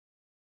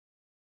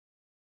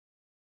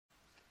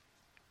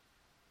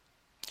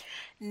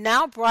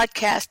Now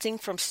broadcasting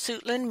from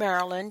Suitland,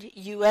 Maryland,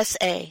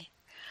 USA.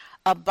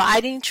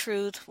 Abiding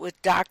Truth with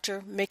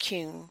Dr.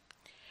 McCune,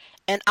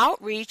 an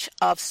outreach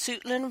of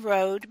Suitland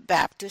Road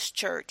Baptist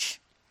Church.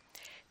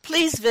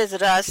 Please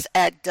visit us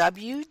at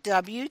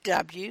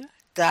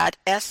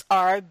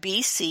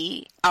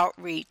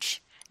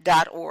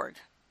www.srbcoutreach.org.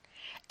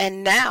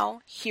 And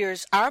now,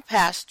 here's our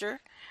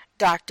pastor,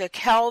 Dr.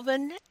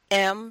 Calvin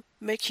M.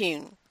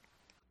 McCune.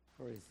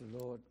 Praise the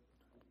Lord.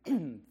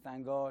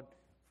 Thank God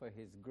for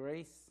His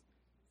grace.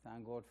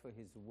 Thank God for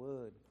His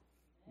word.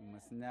 We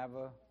must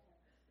never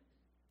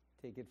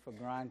take it for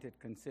granted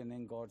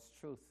concerning God's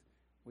truth.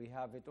 We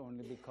have it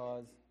only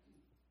because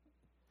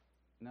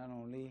not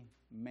only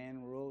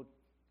men wrote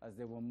as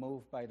they were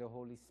moved by the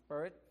Holy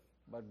Spirit,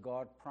 but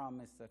God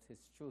promised that His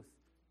truth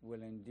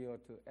will endure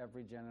to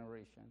every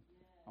generation.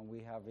 And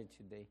we have it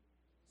today.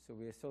 So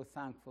we are so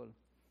thankful.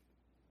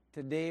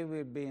 Today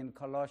we'll be in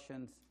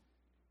Colossians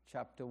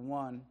chapter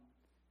 1,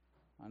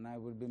 and I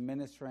will be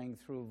ministering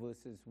through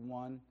verses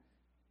 1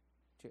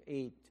 to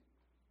 8.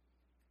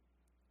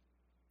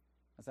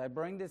 As I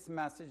bring this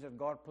message that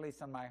God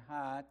placed on my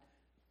heart,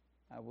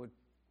 I would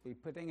be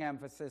putting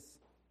emphasis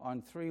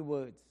on three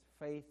words: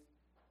 faith,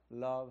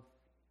 love,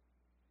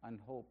 and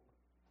hope.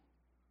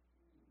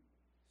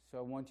 So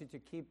I want you to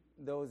keep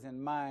those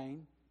in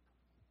mind: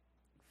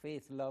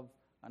 faith, love,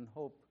 and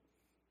hope.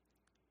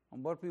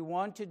 And what we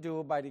want to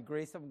do by the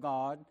grace of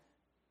God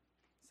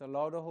is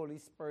allow the Holy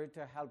Spirit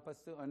to help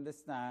us to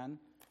understand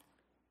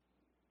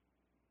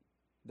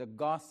the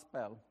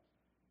gospel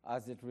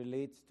as it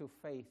relates to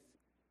faith,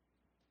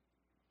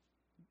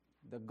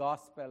 the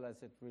gospel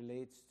as it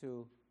relates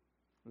to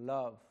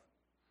love,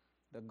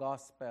 the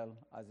gospel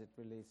as it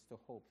relates to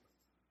hope.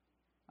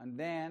 And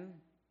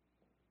then,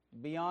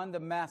 beyond the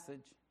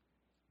message,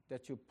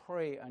 that you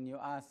pray and you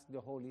ask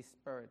the Holy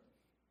Spirit,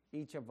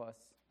 each of us,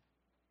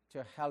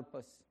 to help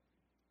us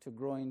to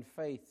grow in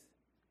faith,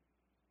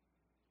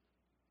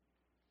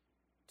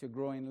 to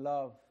grow in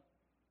love,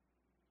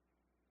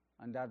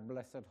 and that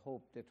blessed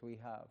hope that we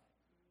have.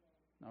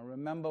 Now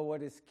remember,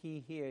 what is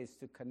key here is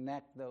to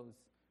connect those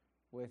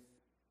with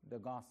the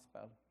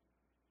gospel.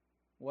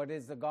 What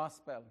is the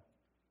gospel?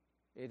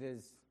 It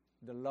is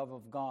the love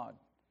of God.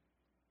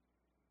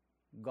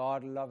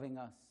 God loving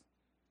us,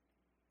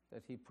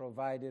 that He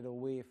provided a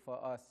way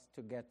for us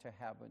to get to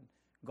heaven.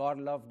 God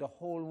loved the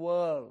whole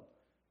world,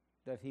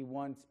 that He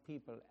wants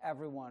people,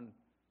 everyone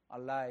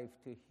alive,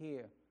 to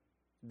hear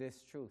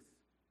this truth.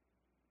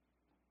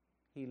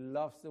 He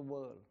loves the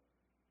world,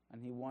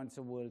 and He wants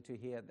the world to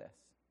hear this.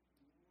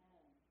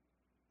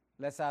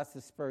 Let's ask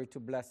the Spirit to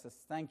bless us.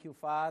 Thank you,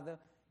 Father,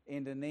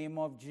 in the name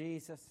of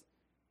Jesus.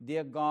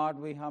 Dear God,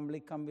 we humbly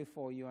come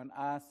before you and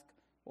ask,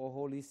 O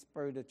Holy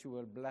Spirit, that you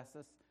will bless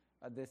us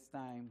at this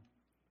time.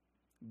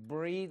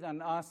 Breathe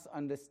on us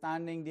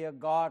understanding, dear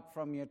God,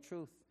 from your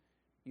truth.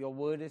 Your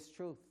word is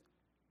truth.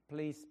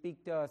 Please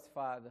speak to us,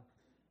 Father.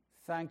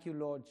 Thank you,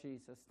 Lord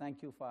Jesus.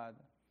 Thank you,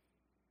 Father.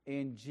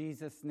 In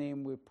Jesus'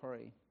 name we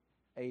pray.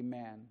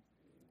 Amen.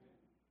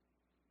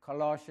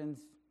 Colossians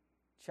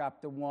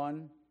chapter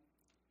 1.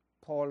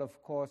 Paul,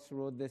 of course,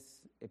 wrote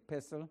this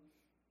epistle.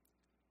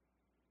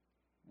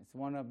 It's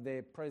one of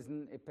the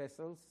prison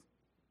epistles.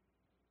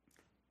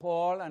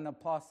 Paul, an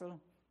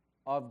apostle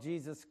of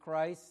Jesus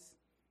Christ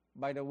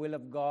by the will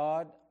of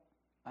God,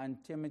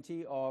 and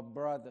Timothy, our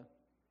brother.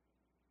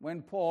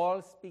 When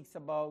Paul speaks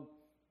about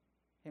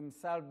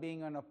himself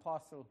being an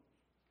apostle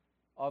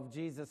of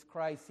Jesus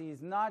Christ, he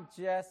is not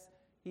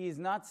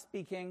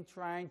speaking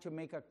trying to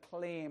make a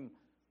claim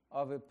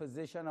of a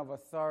position of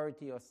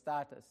authority or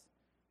status.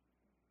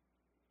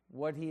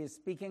 What he is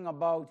speaking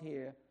about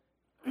here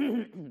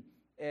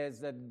is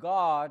that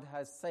God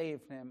has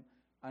saved him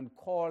and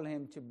called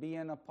him to be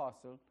an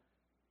apostle,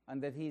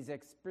 and that he's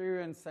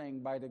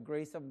experiencing, by the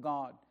grace of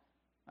God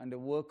and the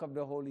work of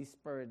the Holy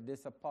Spirit,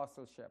 this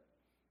apostleship,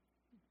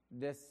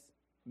 this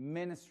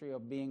ministry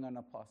of being an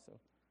apostle.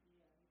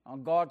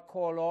 And God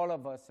called all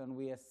of us, and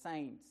we are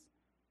saints.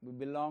 We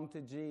belong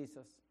to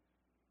Jesus,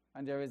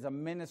 and there is a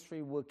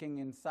ministry working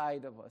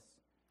inside of us.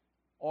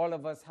 All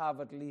of us have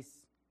at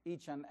least,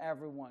 each and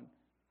every one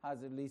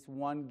has at least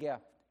one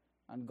gift,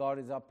 and God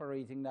is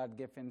operating that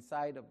gift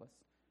inside of us.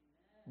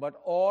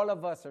 But all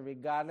of us,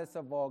 regardless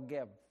of our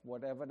gift,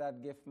 whatever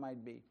that gift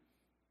might be,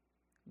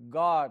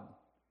 God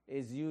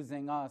is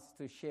using us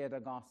to share the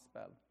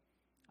gospel.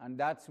 And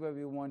that's where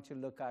we want to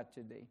look at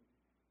today.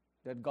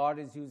 That God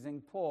is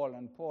using Paul,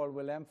 and Paul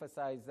will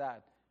emphasize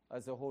that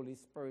as the Holy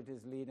Spirit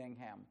is leading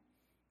him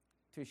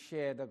to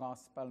share the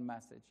gospel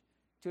message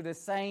to the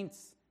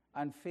saints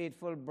and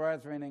faithful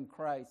brethren in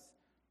Christ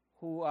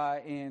who are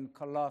in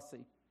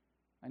Colossae.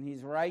 And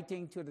he's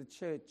writing to the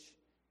church,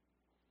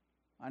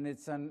 and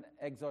it's an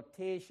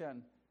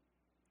exhortation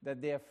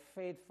that they are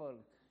faithful,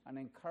 an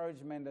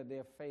encouragement that they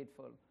are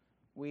faithful.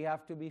 We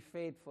have to be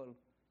faithful.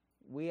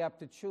 We have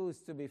to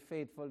choose to be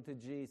faithful to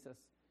Jesus.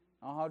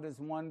 And how does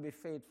one be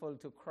faithful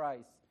to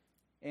Christ?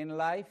 In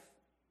life,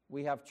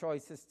 we have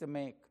choices to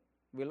make.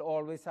 We'll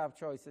always have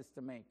choices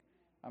to make.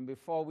 And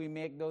before we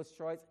make those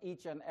choices,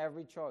 each and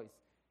every choice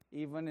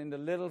even in the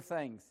little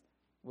things,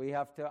 we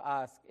have to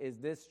ask, is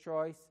this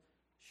choice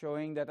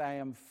showing that I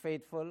am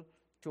faithful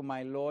to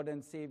my Lord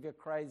and Savior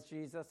Christ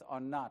Jesus or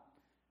not?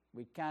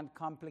 We can't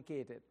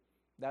complicate it.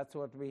 That's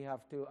what we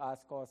have to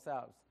ask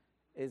ourselves.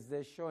 Is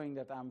this showing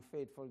that I'm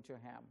faithful to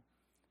Him?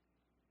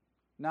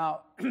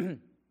 Now,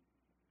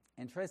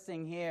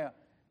 interesting here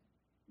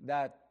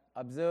that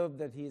observe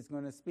that he's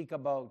going to speak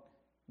about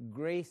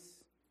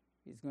grace.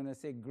 He's going to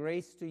say,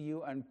 grace to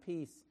you and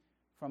peace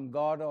from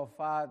God our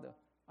Father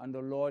and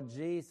the Lord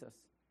Jesus.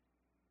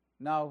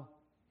 Now,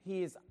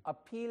 he is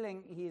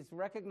appealing, he is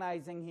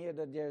recognizing here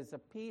that there is a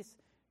peace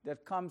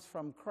that comes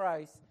from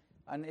Christ,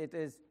 and it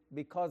is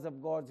because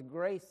of God's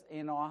grace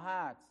in our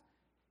hearts.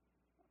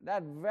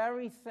 That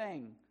very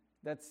thing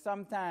that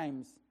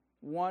sometimes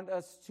want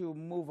us to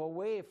move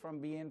away from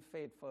being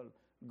faithful,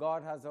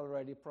 God has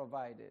already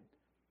provided.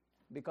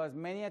 Because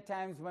many a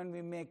times when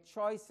we make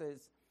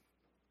choices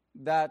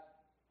that,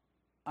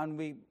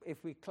 and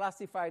if we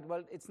classify it,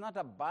 well, it's not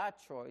a bad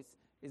choice,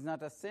 it's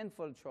not a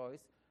sinful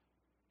choice,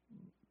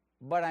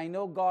 but I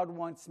know God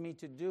wants me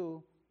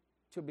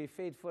to be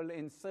faithful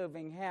in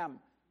serving Him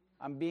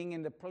and being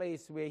in the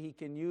place where He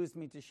can use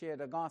me to share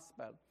the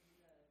gospel.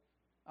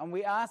 And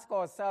we ask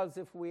ourselves,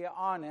 if we are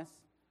honest,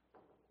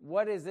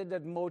 what is it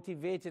that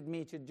motivated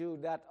me to do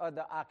that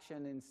other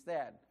action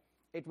instead?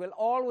 It will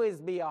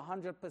always be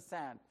 100%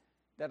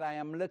 that I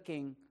am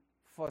looking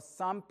for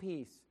some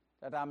peace,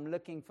 that I'm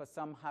looking for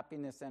some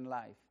happiness in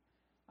life.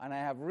 And I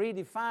have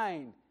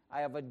redefined,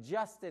 I have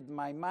adjusted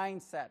my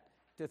mindset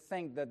to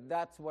think that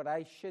that's what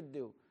I should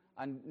do.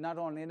 And not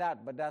only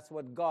that, but that's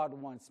what God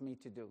wants me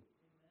to do. Amen.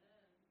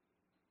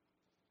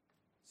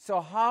 So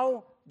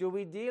how do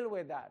we deal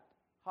with that?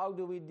 How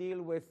do we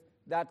deal with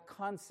that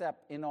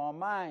concept in our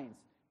minds?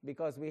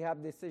 Because we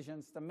have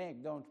decisions to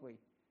make, don't we?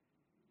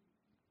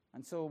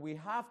 And so we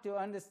have to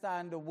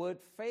understand the word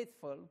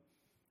faithful.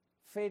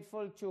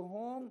 Faithful to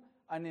whom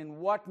and in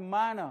what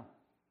manner?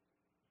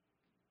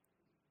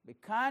 We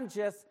can't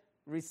just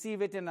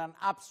receive it in an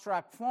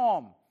abstract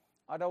form.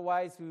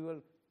 Otherwise, we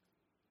will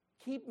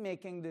keep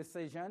making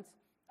decisions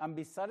and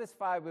be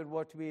satisfied with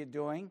what we are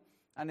doing,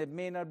 and it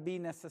may not be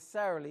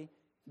necessarily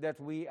that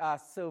we are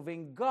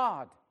serving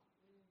God.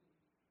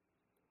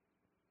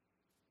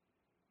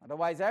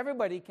 Otherwise,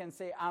 everybody can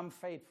say, I'm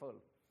faithful.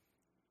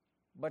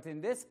 But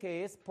in this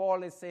case,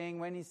 Paul is saying,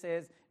 when he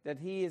says that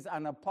he is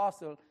an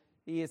apostle,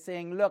 he is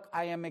saying, look,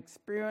 I am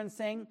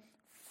experiencing,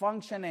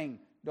 functioning,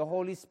 the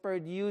Holy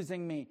Spirit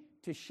using me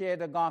to share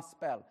the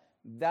gospel.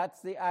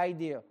 That's the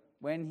idea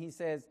when he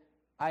says,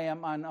 I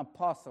am an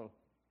apostle.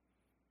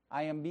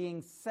 I am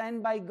being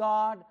sent by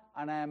God,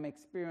 and I am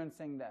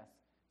experiencing this.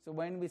 So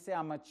when we say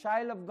I'm a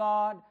child of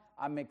God,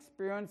 I'm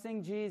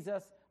experiencing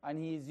Jesus,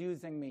 and He is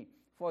using me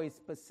for His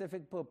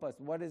specific purpose.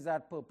 What is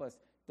that purpose?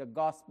 The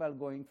gospel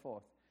going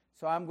forth.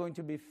 So I'm going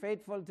to be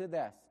faithful to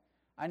this.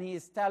 And He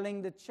is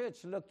telling the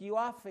church, look, you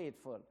are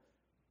faithful.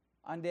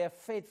 And they're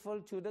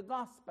faithful to the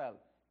gospel.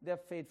 They're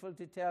faithful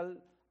to tell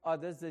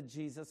others that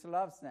Jesus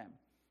loves them.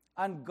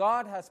 And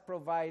God has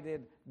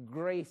provided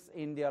grace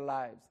in their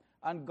lives.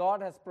 And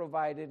God has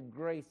provided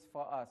grace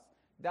for us.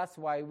 That's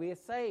why we're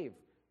saved.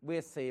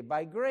 We're saved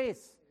by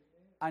grace.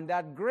 And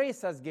that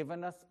grace has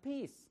given us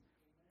peace.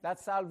 That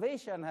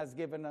salvation has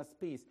given us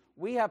peace.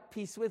 We have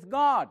peace with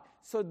God.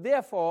 So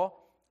therefore,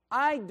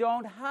 I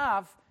don't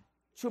have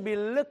to be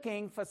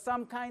looking for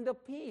some kind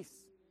of peace.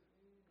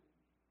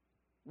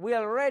 We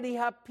already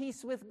have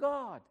peace with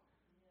God.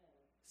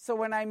 So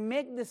when I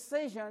make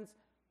decisions,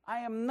 I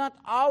am not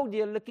out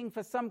there looking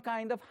for some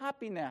kind of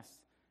happiness.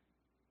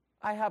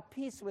 I have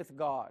peace with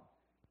God.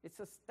 It's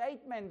a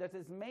statement that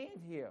is made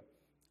here.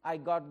 I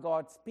got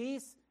God's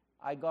peace,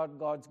 I got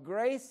God's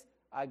grace,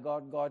 I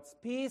got God's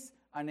peace,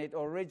 and it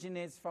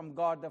originates from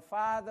God the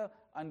Father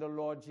and the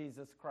Lord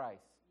Jesus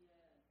Christ.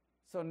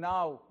 Yeah. So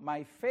now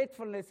my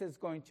faithfulness is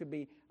going to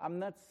be, I'm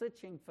not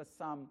searching for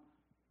some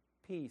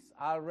peace.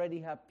 I already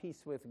have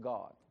peace with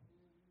God.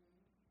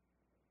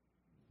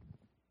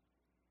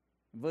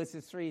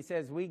 Verses 3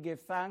 says, we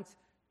give thanks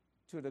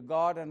to the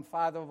God and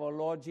Father of our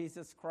Lord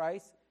Jesus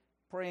Christ,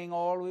 praying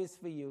always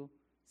for you,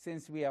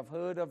 since we have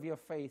heard of your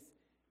faith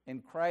in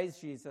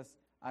Christ Jesus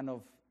and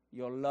of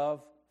your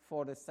love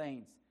for the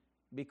saints,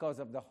 because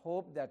of the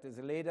hope that is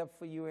laid up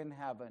for you in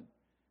heaven,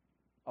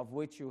 of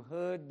which you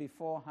heard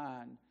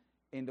beforehand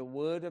in the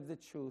word of the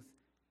truth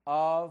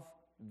of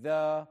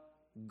the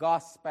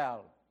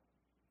gospel.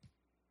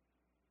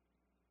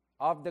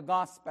 Of the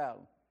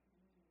gospel.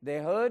 They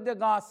heard the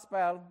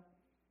gospel.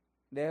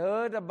 They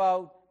heard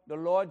about the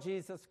Lord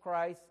Jesus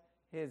Christ,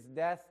 His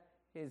death,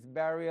 His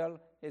burial,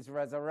 His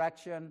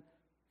resurrection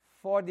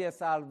for their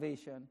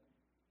salvation.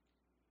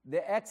 They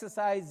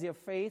exercise their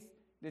faith.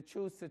 They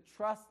choose to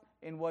trust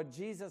in what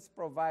Jesus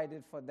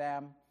provided for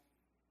them.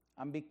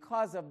 And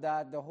because of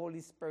that, the Holy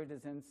Spirit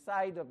is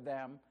inside of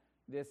them.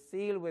 They're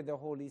sealed with the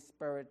Holy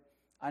Spirit,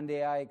 and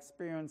they are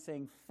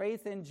experiencing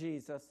faith in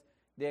Jesus.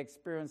 They're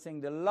experiencing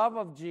the love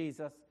of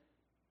Jesus,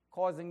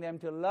 causing them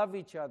to love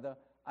each other,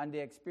 and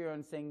they're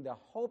experiencing the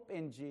hope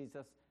in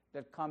Jesus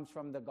that comes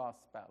from the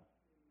gospel. Amen.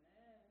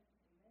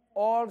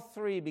 All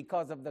three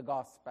because of the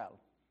gospel.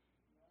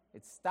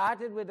 It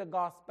started with the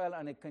gospel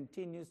and it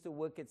continues to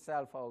work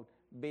itself out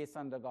based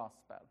on the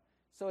gospel.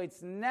 So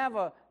it's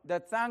never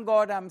that thank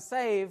God I'm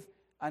saved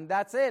and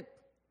that's it.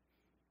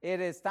 It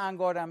is thank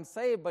God I'm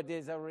saved, but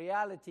there's a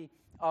reality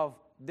of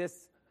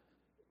this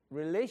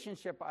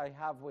relationship I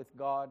have with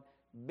God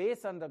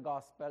based on the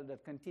gospel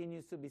that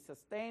continues to be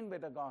sustained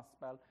with the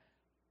gospel,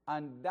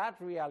 and that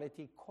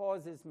reality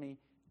causes me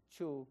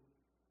to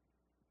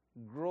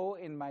grow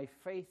in my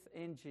faith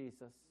in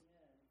Jesus,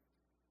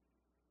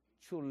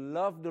 to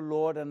love the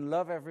Lord and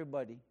love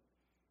everybody,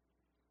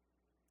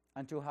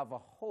 and to have a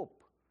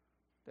hope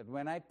that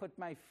when I put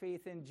my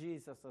faith in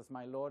Jesus as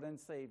my Lord and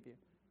Savior,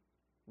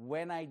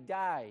 when I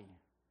die,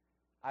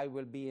 I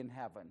will be in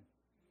heaven.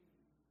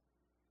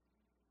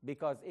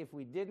 Because if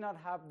we did not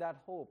have that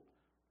hope,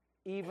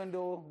 even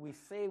though we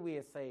say we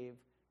are saved,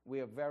 we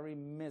are very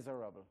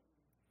miserable,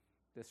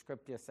 the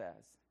scripture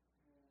says.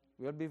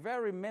 We'll be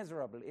very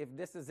miserable if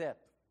this is it.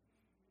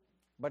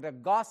 But the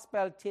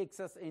gospel takes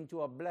us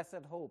into a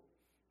blessed hope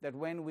that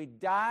when we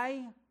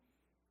die,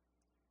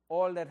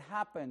 all that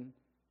happened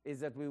is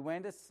that we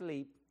went to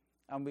sleep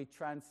and we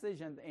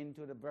transitioned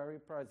into the very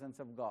presence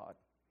of God.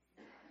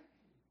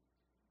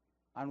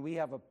 And we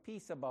have a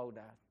peace about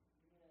that.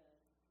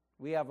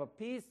 We have a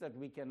peace that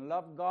we can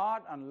love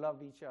God and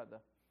love each other.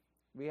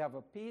 We have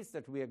a peace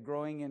that we are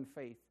growing in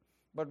faith.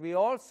 But we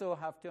also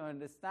have to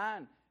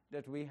understand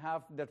that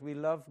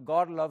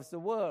God loves the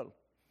world.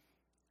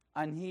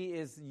 And he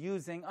is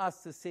using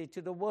us to say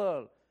to the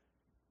world,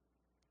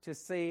 to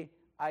say,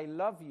 I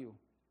love you.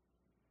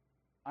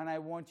 And I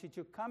want you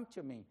to come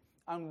to me.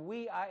 And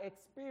we are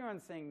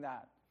experiencing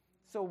that.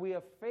 So we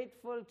are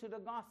faithful to the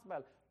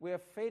gospel. We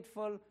are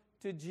faithful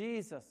to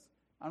Jesus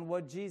and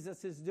what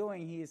Jesus is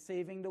doing. He is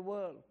saving the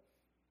world.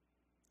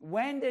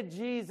 When did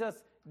Jesus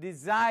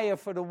desire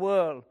for the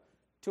world,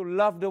 to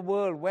love the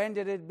world? When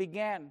did it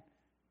begin?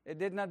 It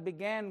did not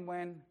begin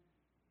when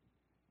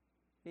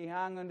he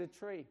hung on the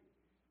tree.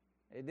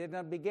 It did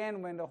not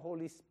begin when the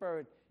Holy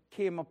Spirit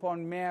came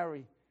upon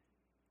Mary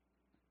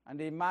and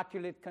the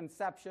Immaculate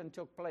Conception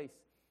took place.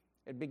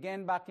 It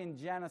began back in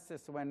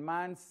Genesis when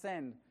man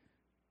sinned,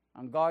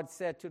 and God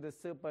said to the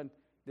serpent,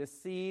 the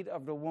seed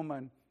of the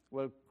woman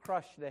will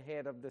crush the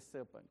head of the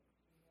serpent.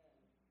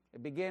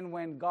 It began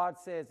when God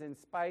says, in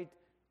spite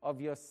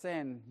of your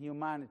sin,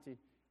 humanity,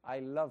 I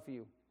love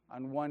you,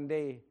 and one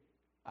day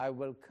I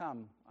will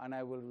come and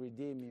I will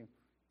redeem you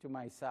to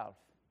myself.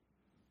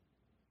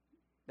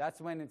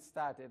 That's when it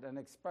started, an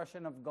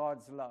expression of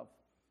God's love,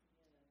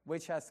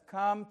 which has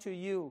come to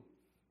you.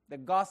 The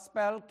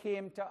gospel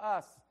came to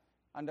us,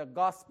 and the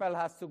gospel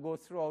has to go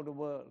throughout the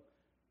world,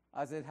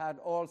 as it had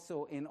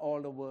also in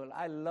all the world.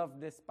 I love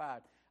this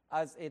part,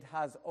 as it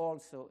has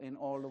also in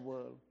all the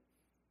world.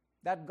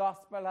 That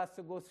gospel has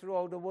to go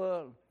throughout the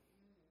world.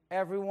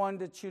 Everyone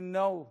that you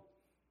know,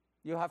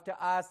 you have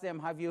to ask them,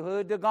 have you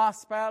heard the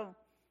gospel?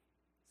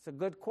 It's a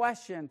good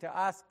question to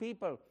ask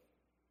people.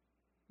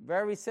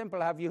 Very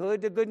simple. Have you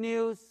heard the good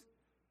news?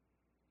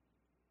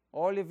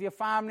 All of your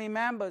family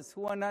members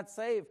who are not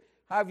saved,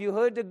 have you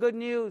heard the good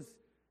news?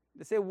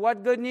 They say,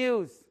 what good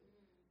news?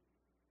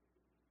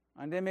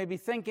 And they may be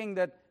thinking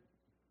that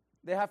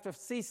they have to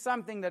see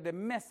something that they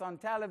miss on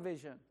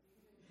television.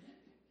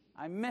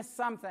 I missed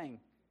something.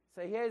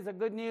 So here's the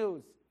good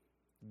news.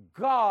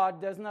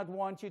 God does not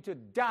want you to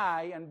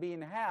die and be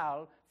in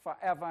hell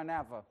forever and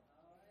ever.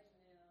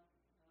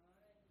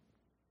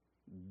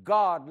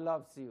 God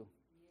loves you.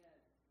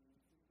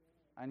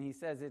 And he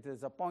says it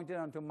is appointed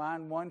unto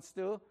man once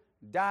to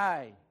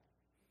die.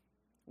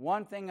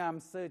 One thing I'm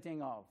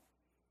certain of.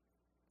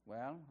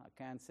 Well, I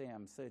can't say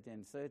I'm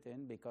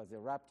certain because the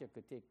rapture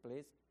could take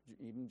place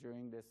even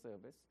during this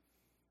service.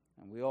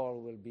 And we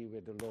all will be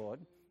with the Lord.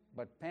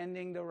 But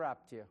pending the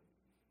rapture,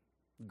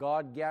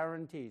 God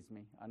guarantees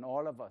me, and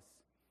all of us,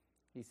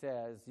 he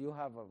says, you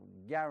have a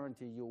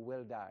guarantee you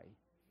will die.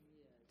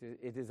 Yes.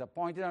 It is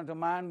appointed unto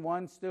man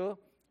once to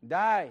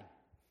die.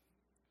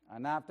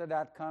 And after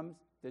that comes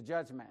the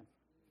judgment.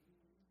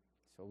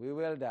 So we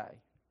will die.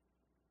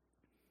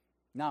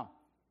 Now,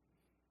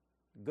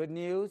 good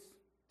news,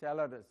 tell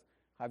others.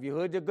 Have you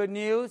heard the good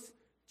news?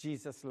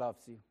 Jesus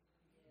loves you.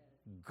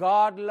 Yes.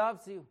 God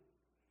loves you.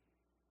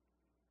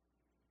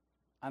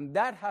 And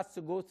that has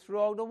to go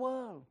throughout the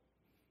world.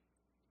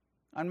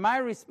 And my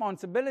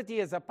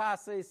responsibility as a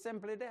pastor is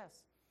simply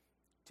this: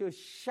 to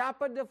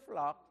shepherd the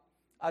flock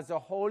as the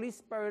Holy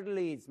Spirit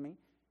leads me,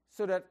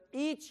 so that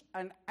each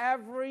and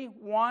every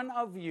one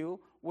of you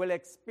will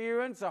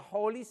experience the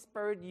Holy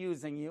Spirit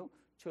using you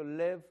to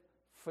live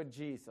for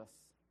Jesus.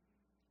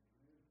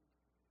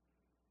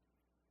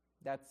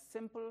 That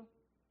simple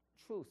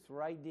truth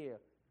right there.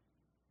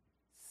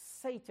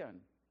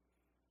 Satan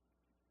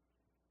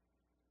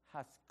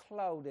has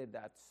clouded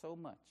that so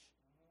much.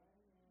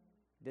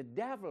 The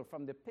devil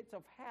from the pit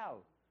of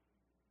hell,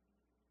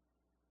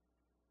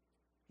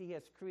 he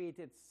has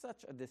created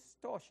such a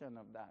distortion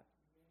of that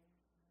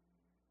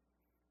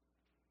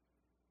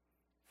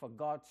for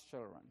God's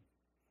children.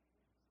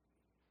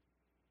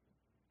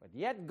 But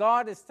yet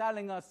God is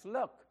telling us,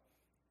 look,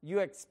 You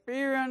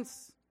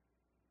experience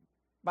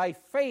by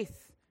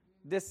faith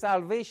the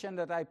salvation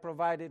that I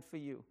provided for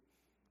you.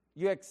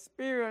 You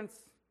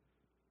experience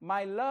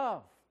my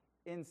love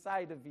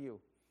inside of you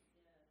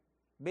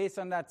based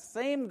on that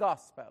same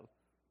gospel.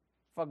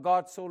 For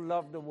God so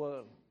loved the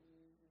world.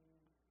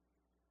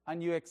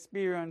 And you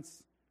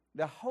experience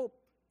the hope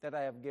that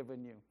I have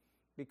given you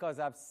because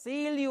I've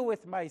sealed you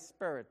with my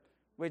Spirit,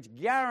 which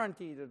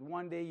guarantees that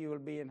one day you will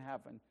be in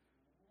heaven.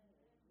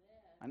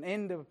 And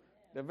in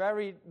the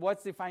very,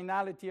 what's the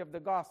finality of the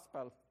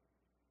gospel?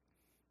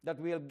 That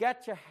we'll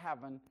get to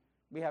heaven.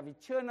 We have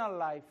eternal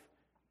life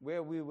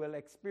where we will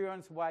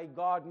experience why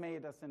God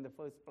made us in the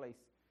first place,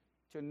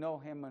 to know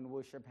Him and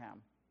worship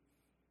Him.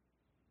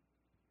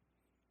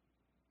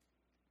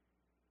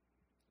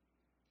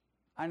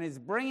 And it's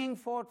bringing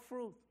forth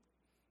fruit.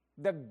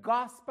 The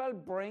gospel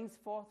brings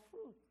forth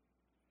fruit.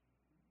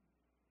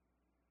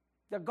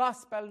 The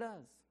gospel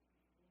does.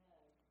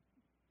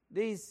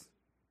 These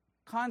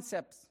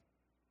concepts,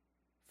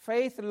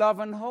 faith, love,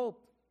 and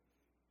hope.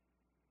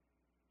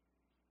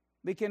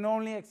 We can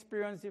only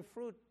experience the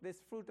fruit,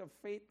 this fruit of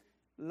faith,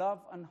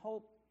 love, and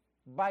hope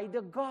by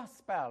the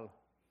gospel.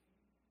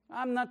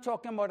 I'm not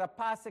talking about a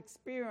past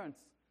experience.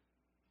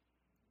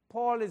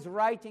 Paul is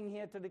writing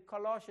here to the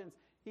Colossians.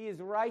 He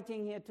is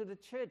writing here to the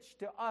church,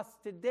 to us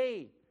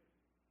today,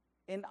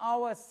 in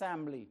our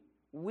assembly.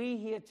 We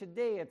here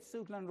today at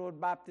Suitland Road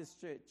Baptist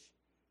Church.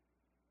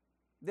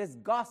 This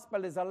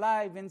gospel is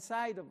alive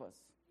inside of us.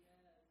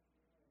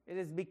 It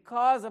is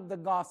because of the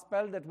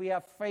gospel that we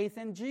have faith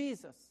in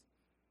Jesus.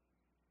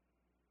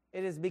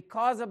 It is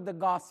because of the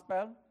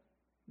gospel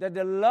that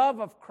the love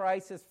of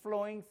Christ is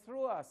flowing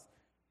through us.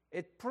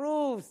 It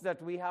proves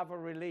that we have a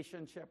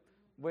relationship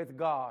with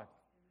God.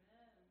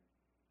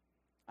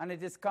 And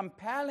it is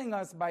compelling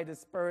us by the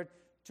Spirit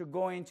to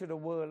go into the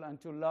world and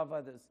to love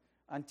others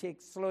and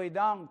slow it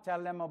down,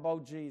 tell them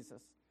about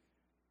Jesus.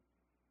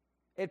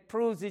 It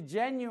proves the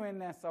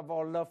genuineness of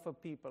our love for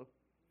people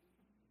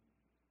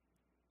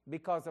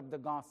because of the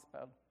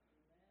gospel.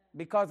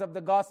 Because of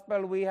the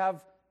gospel, we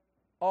have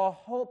our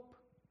hope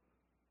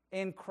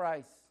in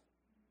Christ.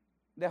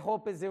 The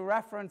hope is a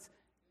reference.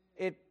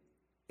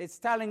 It's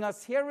telling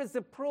us, here is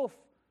the proof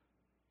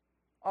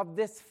of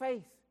this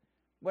faith.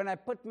 When I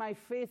put my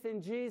faith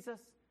in Jesus,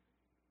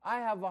 I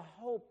have a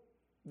hope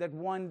that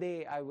one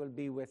day I will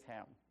be with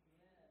Him.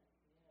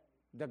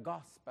 The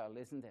gospel,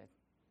 isn't it?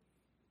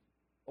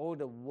 Oh,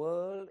 the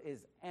world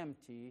is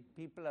empty.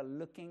 People are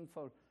looking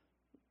for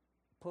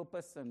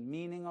purpose and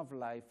meaning of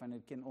life, and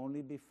it can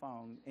only be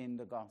found in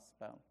the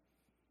gospel.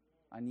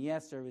 And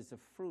yes, there is a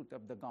fruit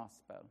of the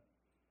gospel.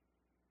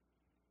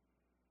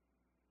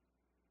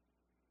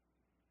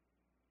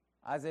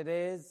 As it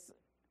is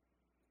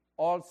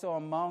also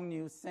among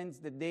you since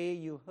the day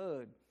you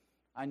heard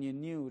and you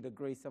knew the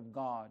grace of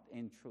God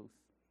in truth.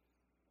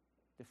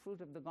 The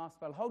fruit of the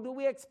gospel. How do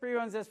we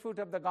experience this fruit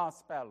of the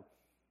gospel?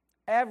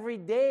 Every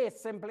day,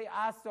 simply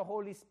ask the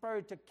Holy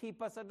Spirit to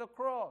keep us at the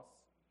cross.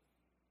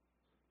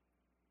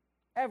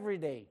 Every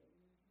day.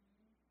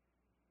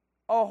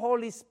 Oh,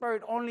 Holy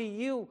Spirit, only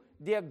you,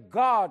 dear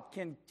God,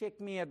 can take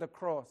me at the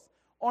cross.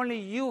 Only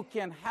you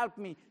can help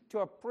me to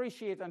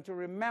appreciate and to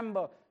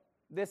remember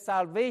the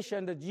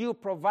salvation that you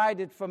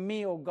provided for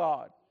me, oh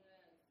God.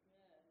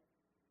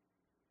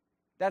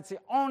 That's the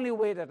only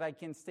way that I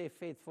can stay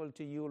faithful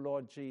to you,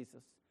 Lord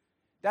Jesus.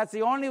 That's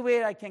the only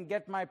way I can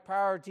get my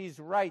priorities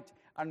right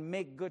and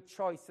make good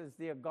choices,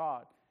 dear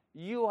God.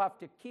 You have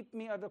to keep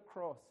me at the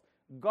cross.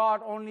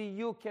 God, only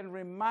you can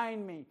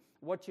remind me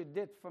what you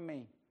did for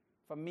me.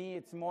 For me,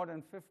 it's more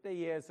than 50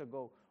 years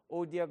ago.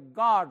 Oh, dear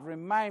God,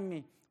 remind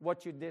me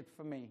what you did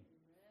for me.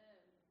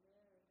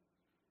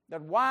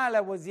 That while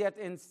I was yet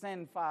in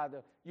sin,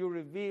 Father, you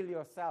reveal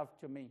yourself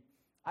to me.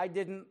 I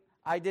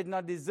did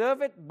not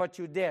deserve it, but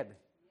you did.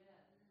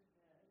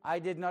 I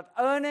did not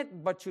earn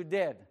it, but you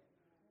did.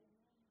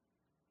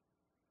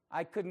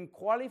 I couldn't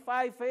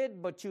qualify for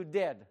it, but you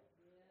did.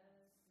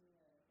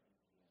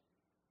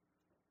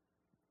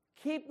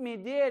 Keep me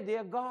there,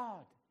 dear God.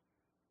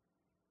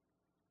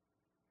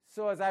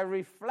 So as I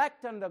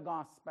reflect on the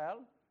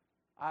gospel,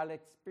 I'll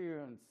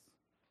experience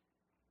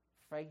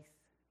faith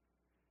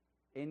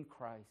in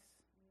Christ.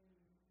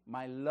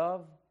 My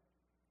love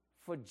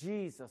for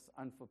Jesus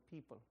and for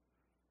people.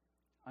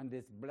 And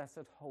this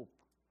blessed hope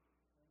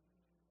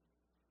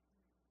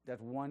that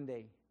one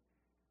day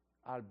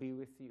I'll be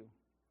with you.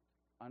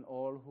 And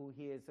all who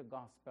hear the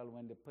gospel,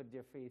 when they put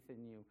their faith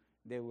in you,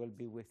 they will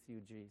be with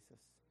you, Jesus.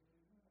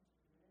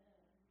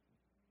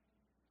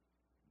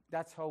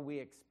 That's how we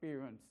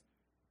experience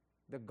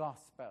the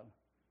gospel.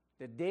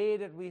 The day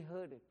that we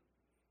heard it.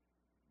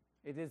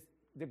 It is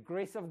the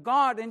grace of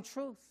God in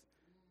truth.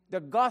 The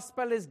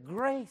gospel is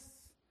grace.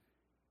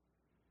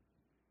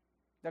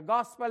 The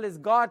gospel is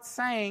God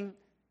saying,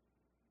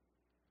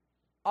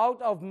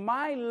 out of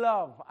my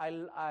love,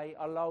 I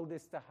allow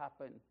this to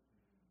happen.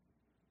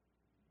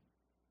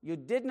 You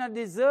did not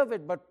deserve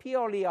it, but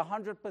purely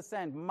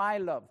 100% my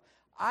love.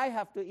 I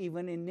have to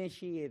even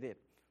initiate it.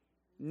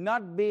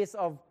 Not based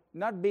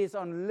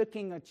on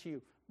looking at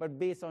you, but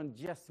based on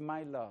just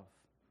my love.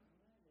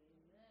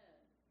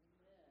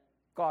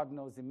 God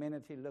knows the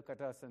minute he look at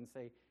us and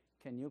say,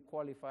 can you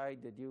qualify?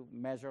 Did you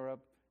measure up?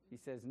 He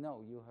says,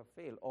 no, you have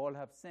failed. All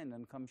have sinned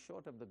and come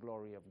short of the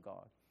glory of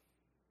God.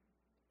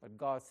 But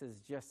God says,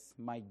 just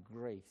my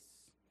grace.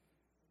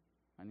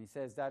 And he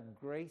says that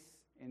grace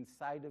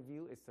inside of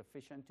you is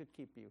sufficient to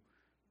keep you.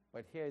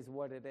 But here's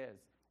what it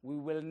is. We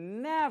will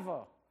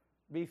never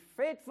be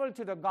faithful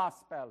to the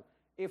gospel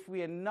if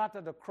we are not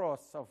at the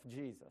cross of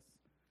Jesus.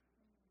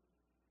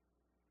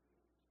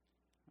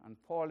 And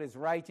Paul is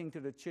writing to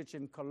the church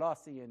in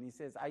Colossae, and he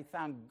says, I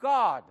thank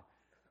God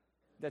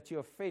that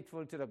you're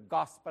faithful to the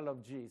gospel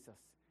of Jesus.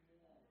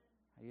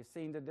 Are you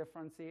seeing the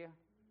difference here?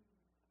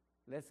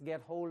 Let's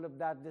get hold of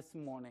that this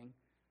morning.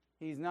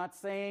 He's not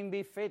saying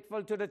be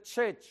faithful to the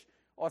church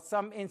or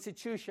some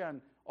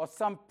institution or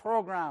some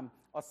program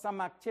or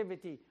some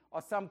activity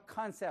or some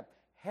concept.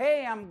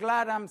 Hey, I'm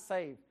glad I'm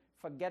saved.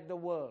 Forget the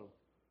world.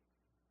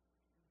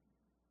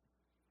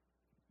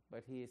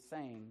 But he is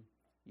saying,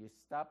 you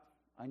stop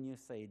and you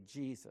say,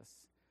 Jesus,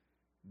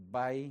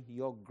 by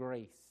your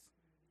grace,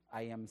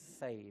 I am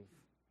saved.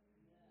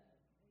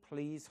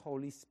 Please,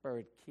 Holy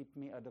Spirit, keep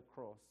me at the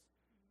cross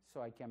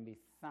so I can be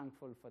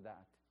thankful for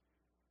that.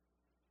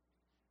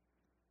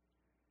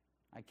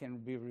 I can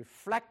be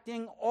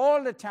reflecting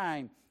all the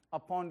time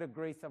upon the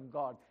grace of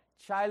God.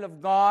 Child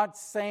of God,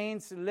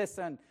 saints,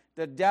 listen,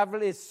 the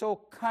devil is so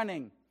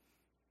cunning.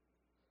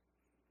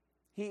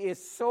 He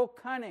is so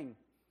cunning.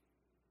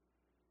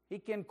 He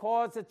can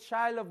cause a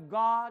child of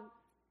God.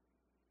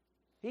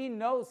 He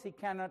knows he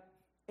cannot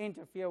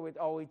interfere with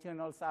our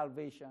eternal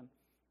salvation,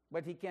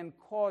 but he can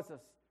cause us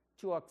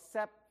to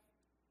accept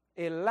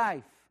a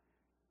life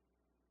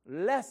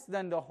less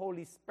than the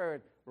Holy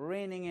Spirit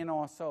reigning in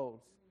our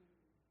souls,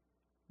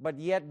 but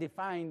yet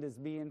defined as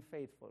being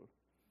faithful.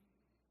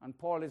 And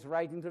Paul is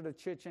writing to the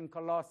church in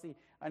Colossae,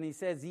 and he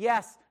says,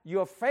 yes,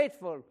 you're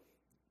faithful,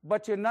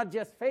 but you're not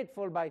just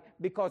faithful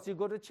because you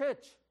go to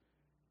church.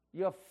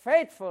 You're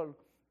faithful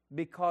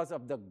because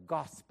of the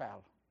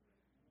gospel.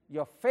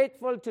 You're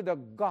faithful to the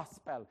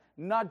gospel,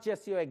 not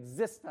just your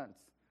existence.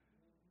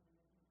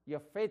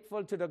 You're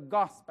faithful to the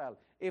gospel.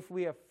 If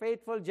we are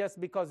faithful just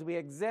because we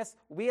exist,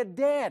 we are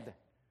dead.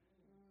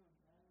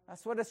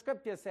 That's what the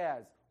scripture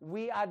says.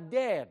 We are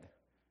dead.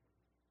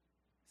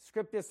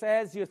 Scripture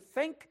says you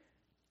think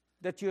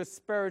that you're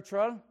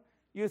spiritual,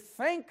 you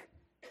think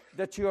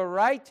that you're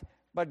right,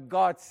 but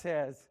God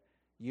says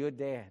you're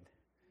dead.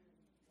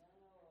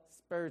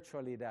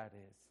 Spiritually, that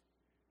is.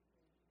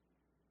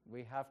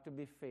 We have to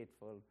be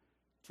faithful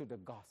to the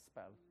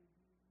gospel.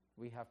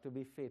 We have to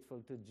be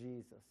faithful to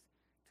Jesus,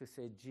 to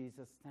say,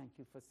 Jesus, thank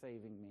you for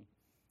saving me.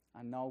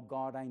 And now,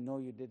 God, I know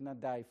you did not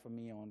die for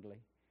me only,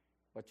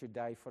 but you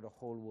died for the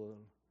whole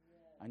world.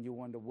 Yeah. And you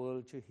want the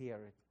world to hear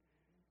it.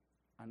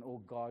 And,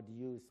 oh, God,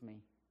 use me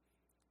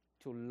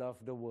to love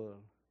the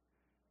world.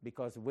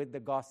 Because with the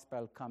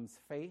gospel comes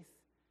faith.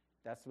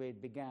 That's where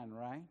it began,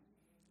 right?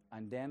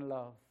 And then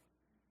love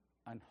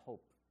and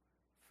hope.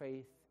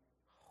 Faith,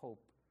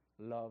 hope,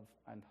 love,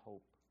 and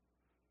hope.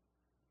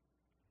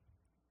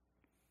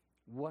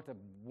 What a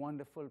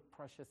wonderful,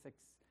 precious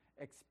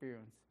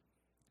experience.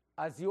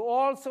 As you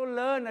also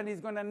learn that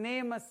he's going to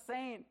name a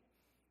saint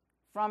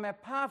from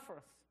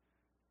Epaphras,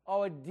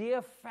 our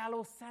dear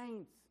fellow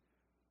saints,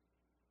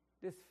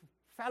 this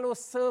fellow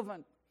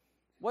servant.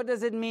 What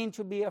does it mean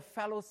to be a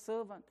fellow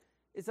servant?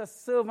 It's a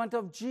servant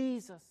of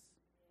Jesus.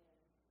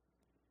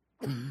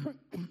 A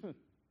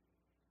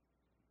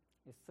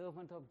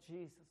servant of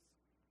Jesus,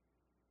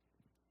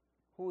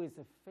 who is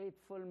a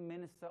faithful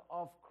minister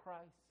of Christ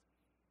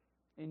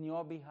in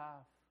your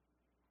behalf,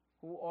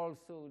 who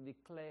also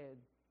declared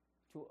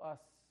to us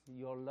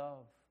your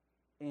love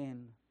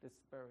in the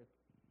Spirit.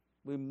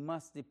 We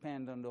must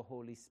depend on the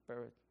Holy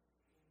Spirit.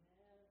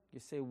 Amen. You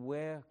say,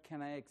 where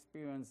can I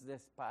experience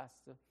this,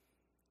 Pastor?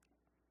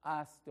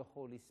 Ask the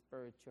Holy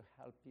Spirit to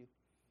help you.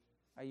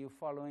 Are you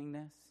following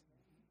this?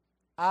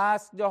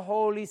 Ask the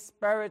Holy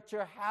Spirit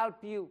to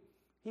help you.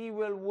 He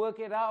will work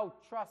it out.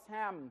 Trust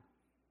him.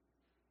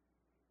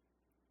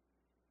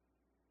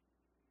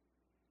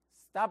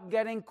 Stop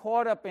getting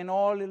caught up in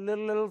all the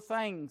little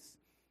things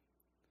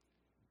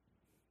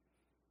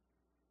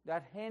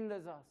that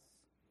hinders us.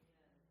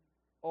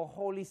 Oh,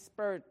 Holy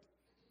Spirit,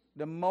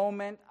 the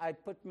moment I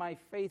put my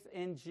faith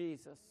in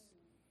Jesus,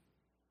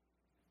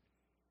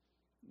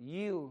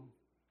 you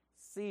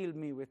sealed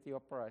me with your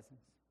presence.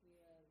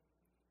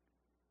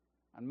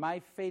 Yes. And my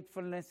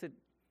faithfulness,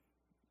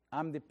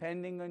 I'm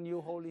depending on you,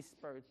 Holy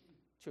Spirit,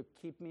 to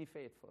keep me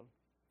faithful,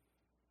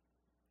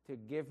 to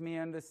give me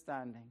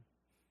understanding,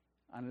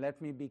 and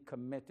let me be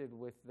committed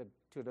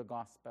to the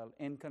gospel.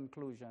 In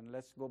conclusion,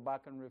 let's go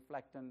back and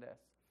reflect on this.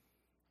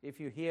 If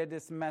you hear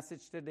this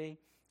message today,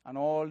 and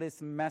all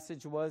this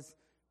message was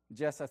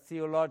just a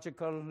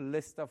theological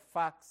list of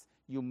facts,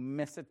 you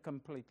miss it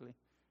completely.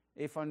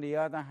 If, on the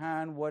other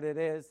hand, what it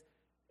is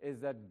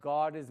that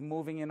God is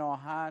moving in our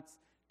hearts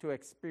to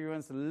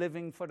experience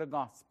living for the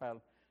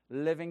gospel,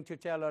 living to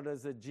tell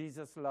others that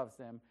Jesus loves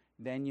them,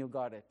 then you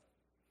got it.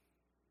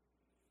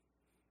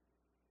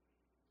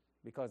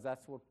 because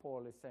that's what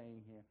Paul is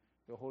saying here.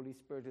 The Holy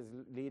Spirit is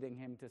leading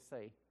him to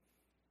say,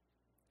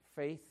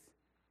 faith,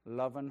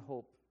 love, and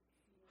hope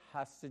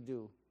has to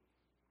do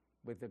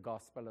with the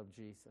gospel of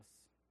Jesus.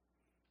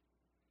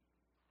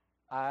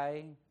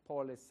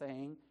 Paul is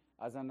saying,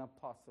 as an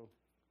apostle,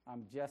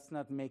 I'm just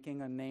not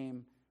making a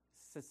name.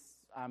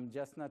 I'm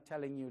just not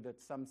telling you that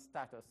some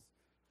status,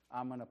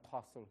 I'm an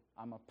apostle,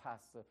 I'm a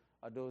pastor,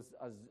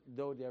 as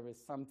though there is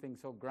something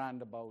so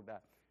grand about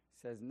that. He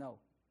says, no.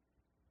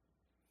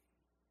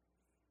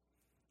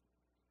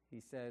 He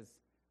says,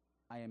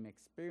 I am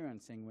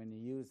experiencing, when you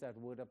use that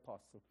word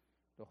apostle,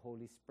 the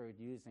Holy Spirit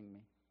using me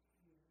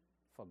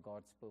for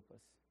God's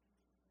purpose.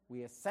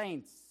 We are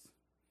saints.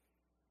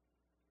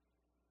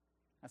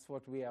 That's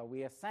what we are.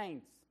 We are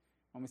saints.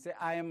 When we say,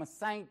 I am a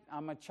saint,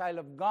 I'm a child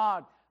of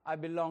God, I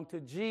belong to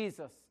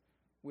Jesus.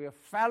 We are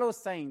fellow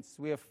saints.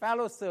 We are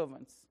fellow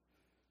servants.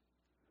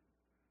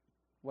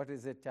 What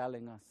is it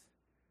telling us?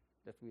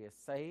 That we are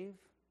saved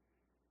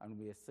and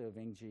we are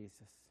serving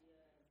Jesus.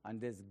 Yeah. And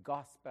this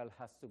gospel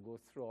has to go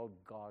throughout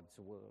God's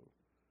world.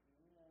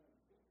 Yeah.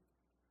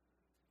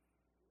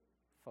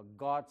 For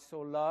God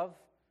so loved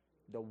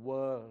the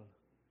world.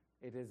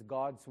 It is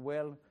God's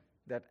will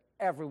that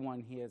everyone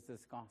hears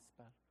this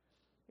gospel.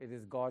 It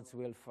is God's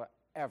will for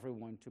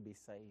everyone to be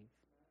saved.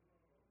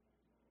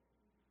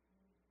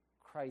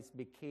 Christ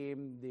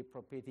became the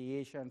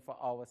propitiation for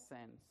our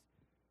sins,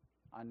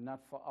 and not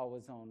for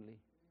ours only,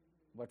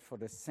 but for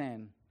the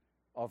sin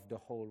of the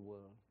whole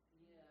world.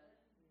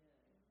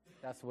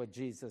 That's what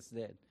Jesus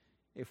did.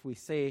 If we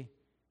say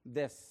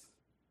this,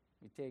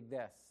 we take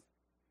this.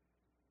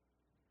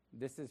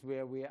 This is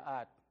where we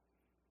are at.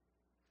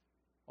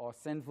 Our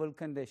sinful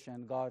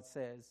condition, God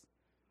says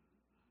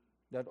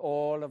that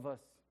all of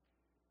us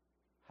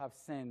have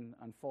sinned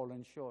and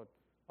fallen short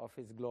of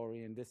His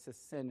glory, and this is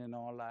sin in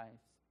our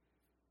lives.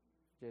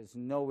 There's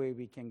no way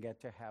we can get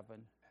to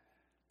heaven.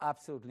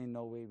 Absolutely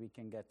no way we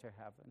can get to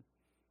heaven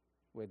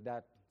with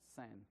that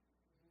sin.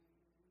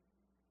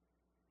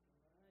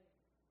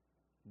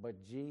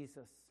 But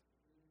Jesus,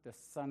 the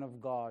Son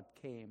of God,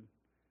 came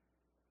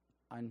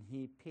and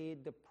He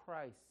paid the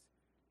price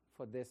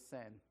for this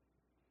sin.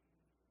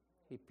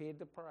 He paid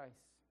the price.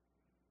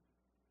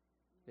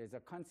 There's a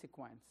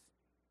consequence.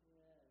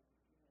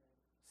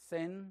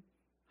 Sin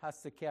has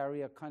to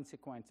carry a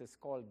consequence. It's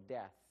called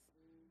death.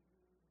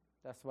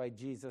 That's why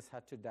Jesus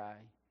had to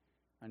die.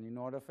 And in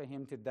order for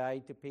Him to die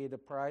to pay the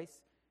price,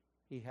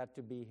 He had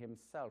to be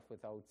Himself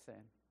without sin.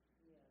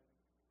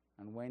 Yeah.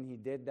 And when He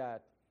did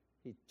that,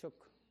 He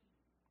took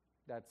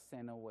that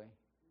sin away,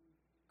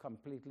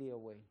 completely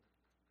away.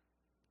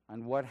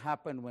 And what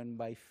happened when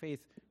by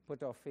faith,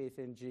 put our faith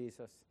in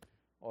Jesus,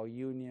 our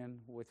union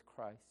with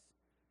Christ,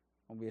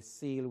 and we are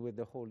sealed with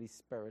the Holy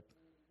Spirit.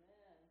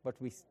 Amen.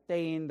 But we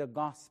stay in the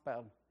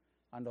gospel,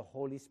 and the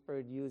Holy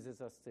Spirit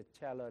uses us to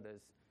tell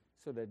others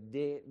so that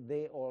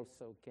they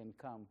also can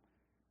come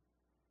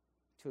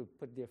to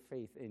put their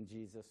faith in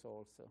Jesus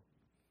also.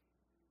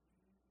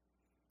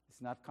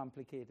 It's not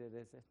complicated,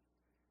 is it?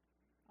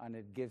 And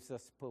it gives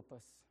us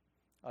purpose.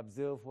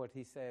 Observe what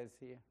he says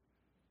here.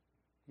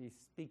 He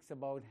speaks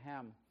about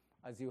him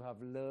as you have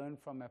learned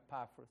from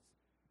Epaphras,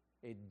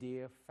 a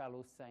dear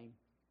fellow saint.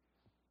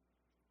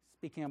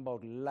 Speaking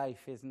about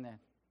life, isn't it?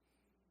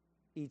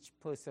 Each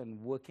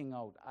person working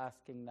out,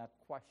 asking that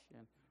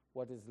question,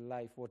 what is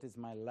life? What is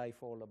my life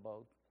all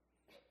about?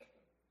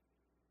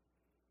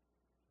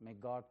 May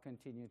God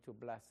continue to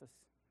bless us.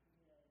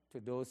 To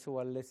those who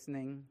are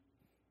listening,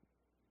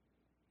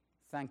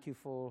 thank you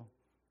for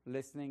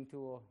listening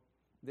to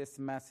this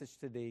message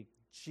today.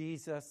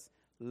 Jesus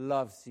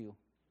loves you.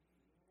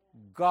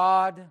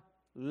 God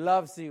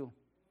loves you.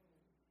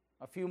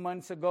 A few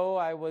months ago,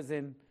 I was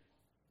in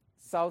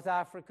South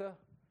Africa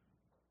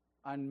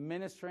and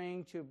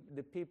ministering to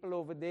the people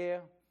over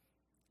there,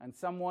 and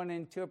someone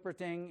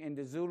interpreting in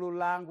the Zulu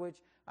language.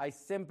 I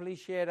simply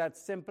share that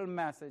simple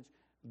message.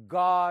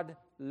 God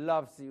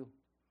loves you.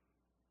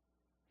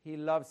 He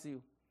loves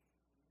you.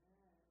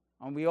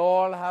 And we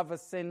all have a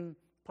sin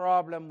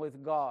problem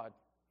with God.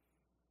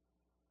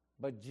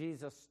 But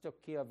Jesus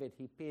took care of it.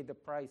 He paid the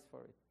price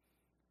for it.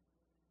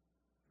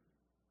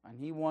 And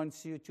He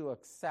wants you to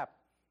accept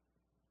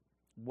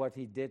what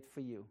He did for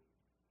you.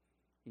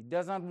 He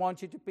doesn't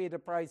want you to pay the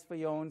price for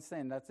your own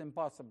sin. That's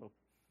impossible.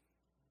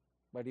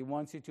 But He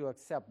wants you to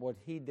accept what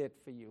He did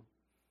for you.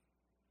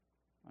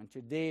 And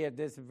today, at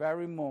this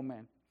very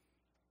moment,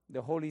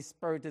 the Holy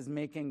Spirit is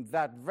making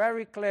that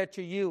very clear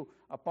to you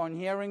upon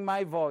hearing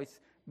my voice,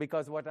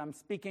 because what I'm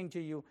speaking to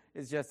you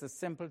is just a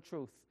simple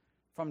truth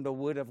from the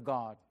Word of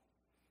God.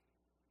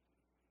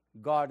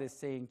 God is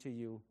saying to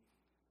you,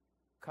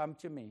 come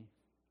to me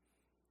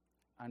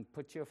and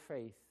put your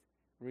faith.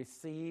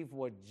 Receive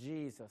what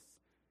Jesus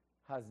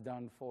has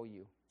done for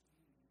you.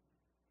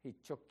 He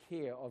took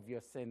care of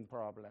your sin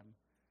problem.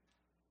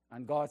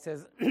 And God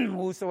says,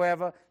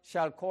 whosoever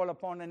shall call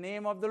upon the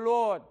name of the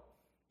Lord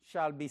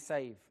shall be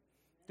saved.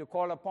 To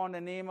call upon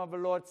the name of the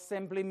Lord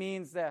simply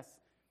means this: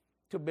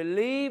 to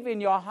believe in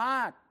your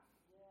heart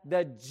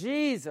that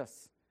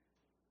Jesus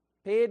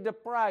paid the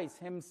price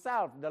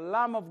himself, the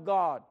Lamb of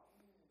God,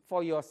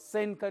 for your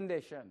sin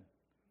condition.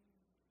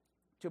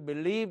 To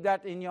believe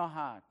that in your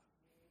heart.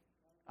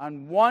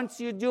 And once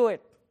you do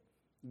it,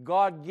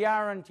 God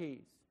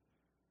guarantees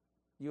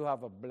you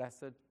have a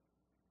blessed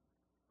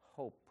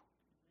hope.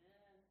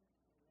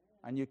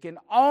 And you can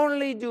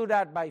only do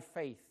that by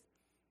faith.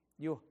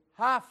 You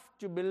have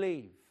to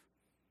believe.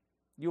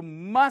 You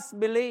must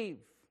believe.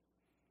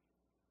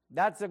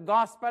 That's the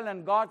gospel,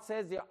 and God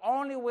says the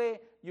only way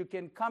you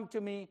can come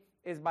to me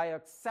is by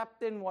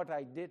accepting what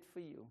I did for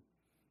you.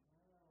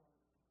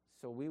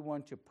 So we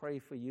want to pray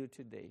for you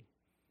today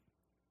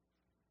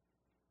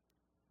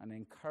and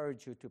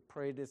encourage you to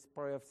pray this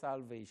prayer of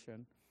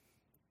salvation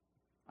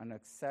and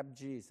accept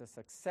Jesus,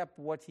 accept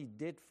what he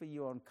did for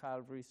you on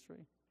Calvary's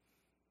tree.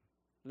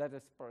 Let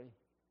us pray.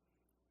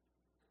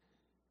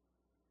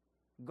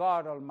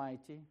 God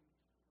Almighty,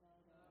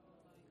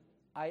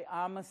 I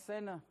am a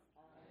sinner.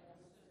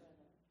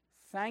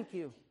 Thank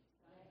you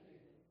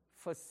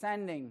for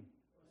sending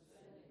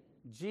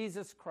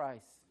Jesus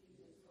Christ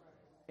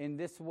in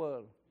this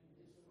world.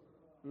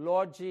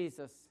 Lord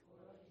Jesus,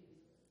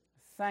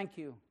 thank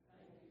you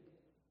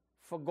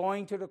for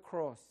going to the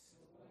cross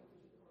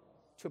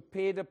to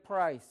pay the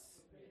price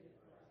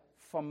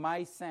for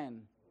my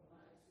sin.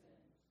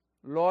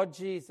 Lord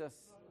Jesus,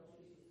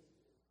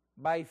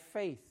 by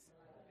faith,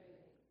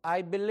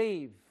 I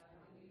believe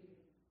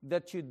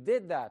that you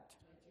did that.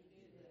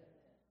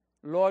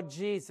 Lord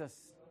Jesus,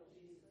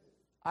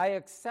 I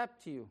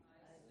accept you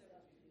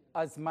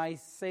as my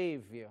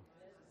Savior.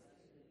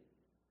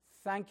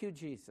 Thank you,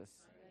 Jesus.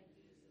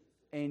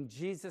 In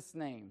Jesus'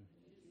 name,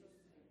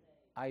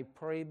 I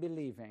pray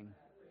believing.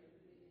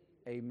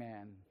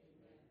 Amen.